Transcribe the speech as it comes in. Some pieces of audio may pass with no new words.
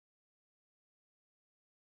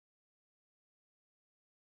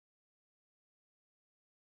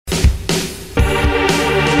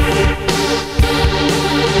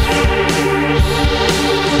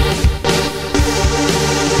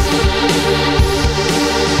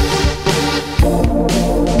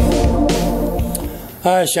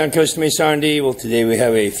Hi, Sean Coast Mesa R&D. Well, today we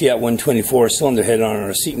have a Fiat 124 cylinder head on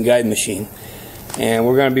our seat and guide machine, and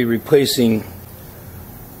we're going to be replacing,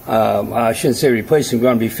 I shouldn't say replacing, we're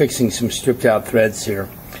going to be fixing some stripped out threads here,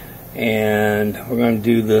 and we're going to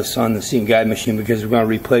do this on the seat and guide machine because we're going to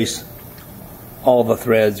replace all the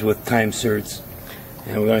threads with TimeSerts,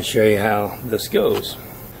 and we're going to show you how this goes.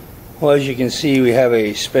 Well, as you can see, we have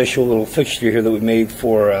a special little fixture here that we made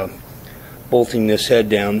for bolting this head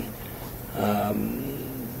down.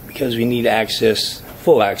 Because we need access,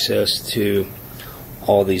 full access to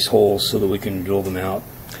all these holes so that we can drill them out.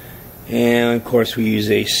 And of course we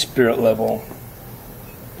use a spirit level,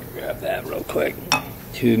 grab that real quick,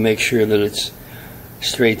 to make sure that it's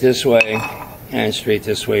straight this way and straight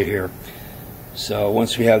this way here. So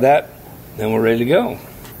once we have that, then we're ready to go.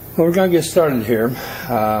 Well, we're going to get started here.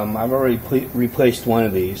 I've already replaced one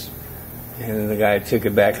of these, and then the guy took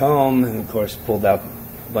it back home and of course pulled out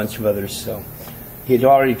a bunch of others. So he had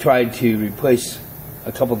already tried to replace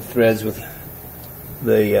a couple of threads with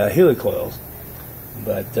the helicoils,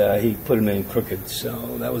 but he put them in crooked,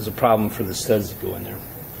 so that was a problem for the studs to go in there.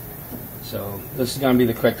 So this is going to be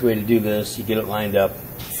the correct way to do this. You get it lined up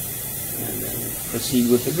and then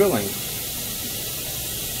proceed with the drilling.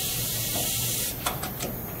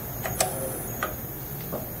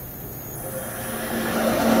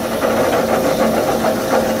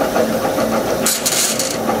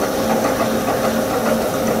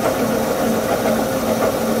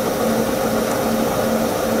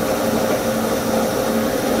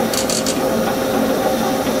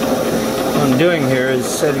 What I'm doing here is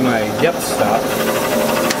setting my depth stop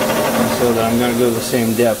so that I'm going to go the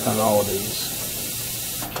same depth on all of these.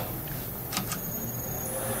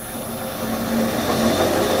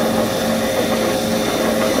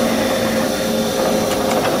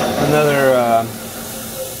 Another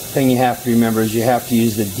thing you have to remember is you have to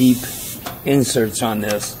use the deep inserts on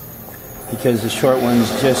this because the short ones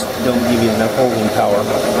just don't give you enough holding power.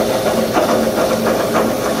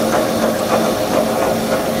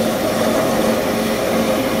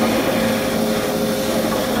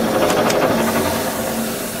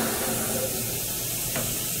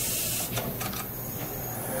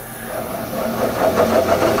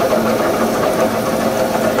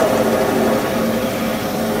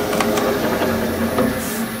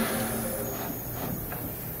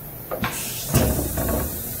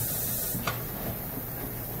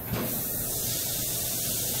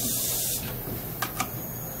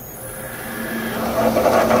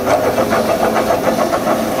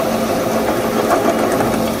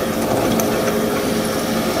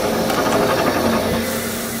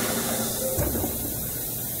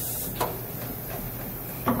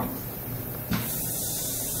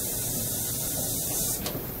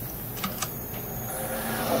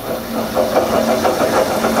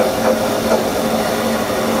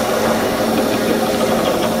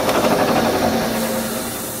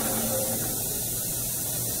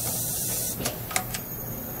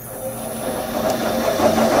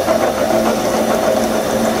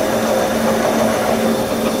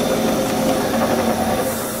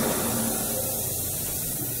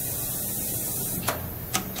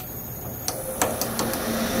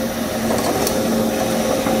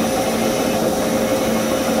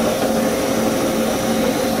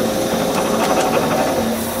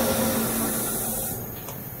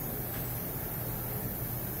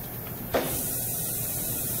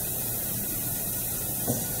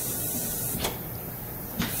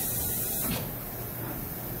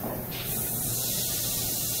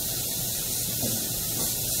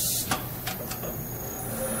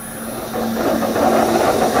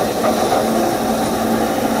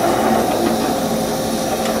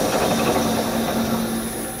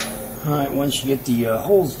 Alright, once you get the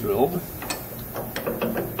holes drilled,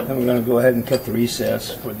 then we're going to go ahead and cut the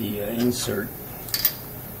recess for the insert.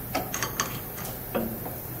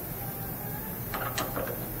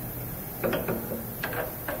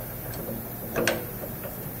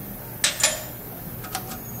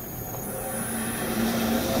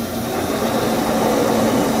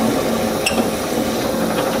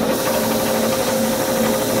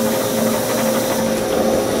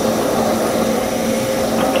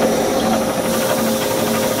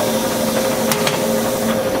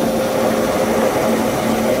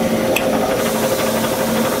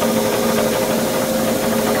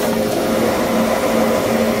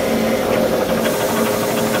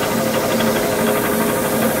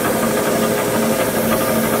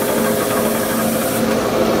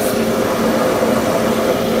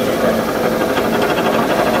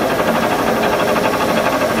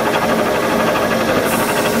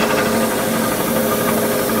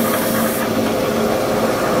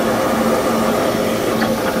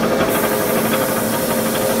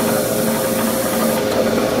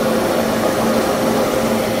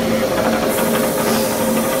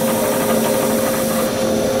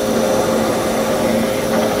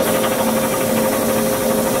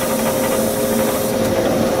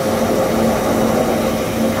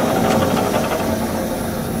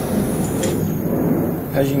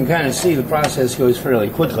 kind of see the process goes fairly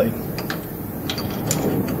quickly.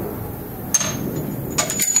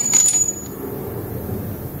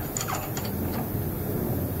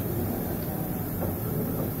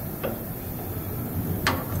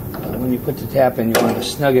 When you put the tap in, you want to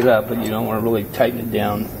snug it up, but you don't want to really tighten it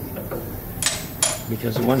down,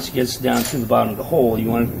 because once it gets down to the bottom of the hole, you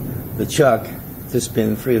want the chuck to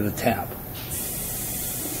spin free of the tap.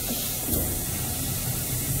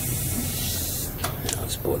 Now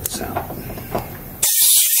let's pull this out.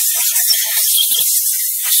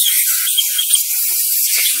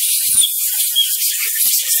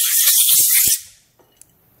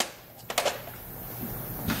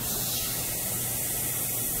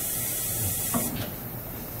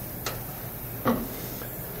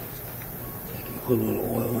 Put a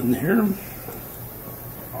little oil in there.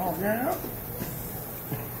 Oh yeah.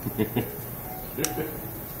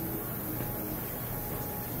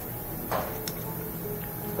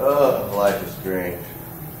 Oh, life is great.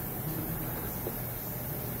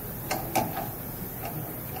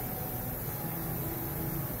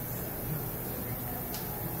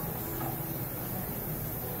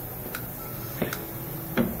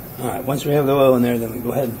 All right, once we have the oil in there, then we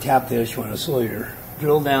go ahead and tap this. You want to slow your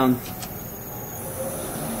drill down.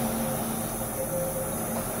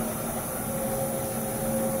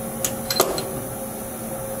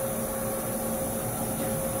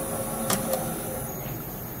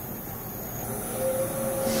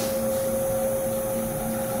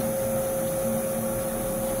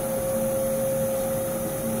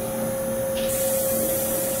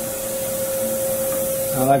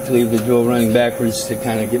 I like to leave the drill running backwards to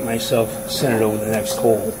kind of get myself centered over the next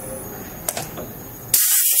hole.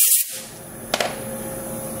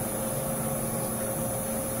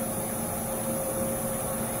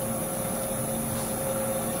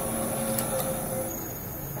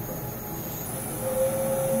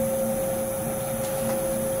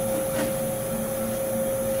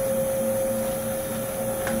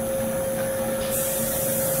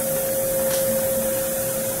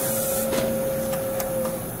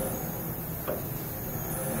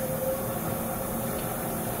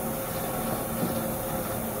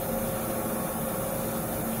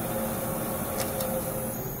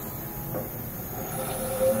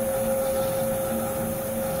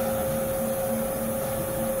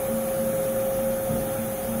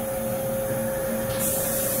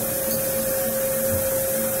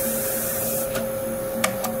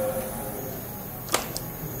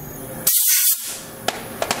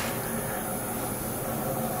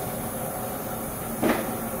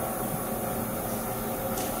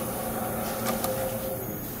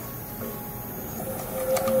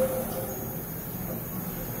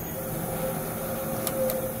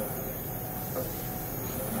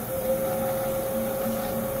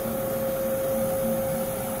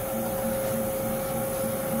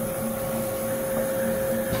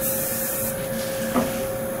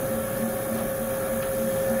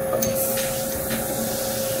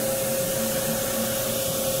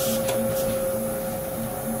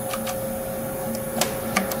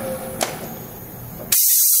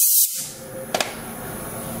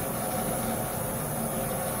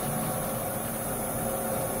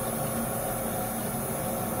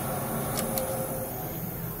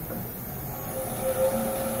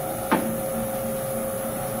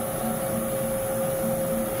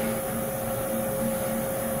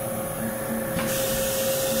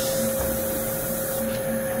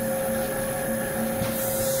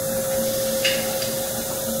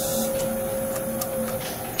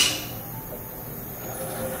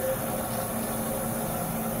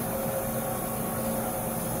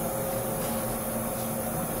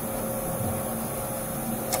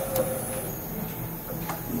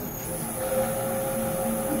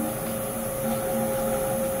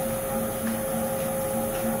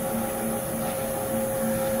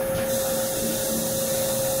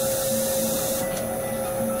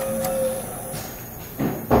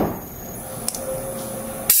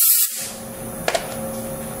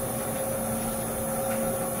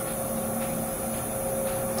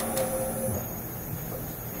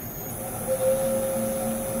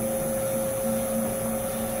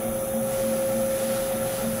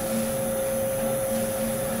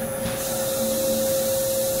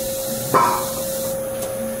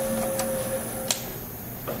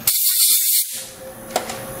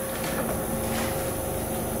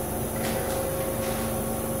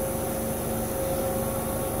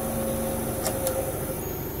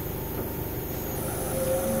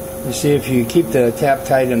 You see, if you keep the tap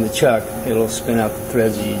tight in the chuck, it'll spin out the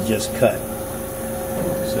threads that you just cut.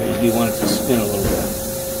 So you do want it to spin a little bit.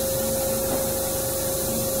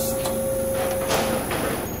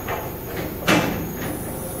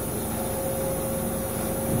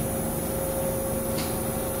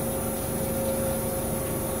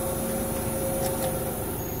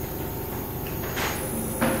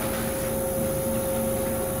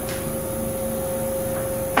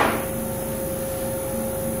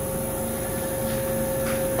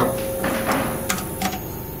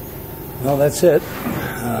 Well, that's it.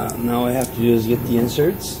 Now all I have to do is get the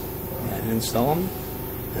inserts and install them,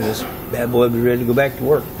 and this bad boy will be ready to go back to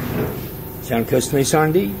work. Sound Custom Ace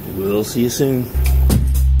R&D. We'll see you soon.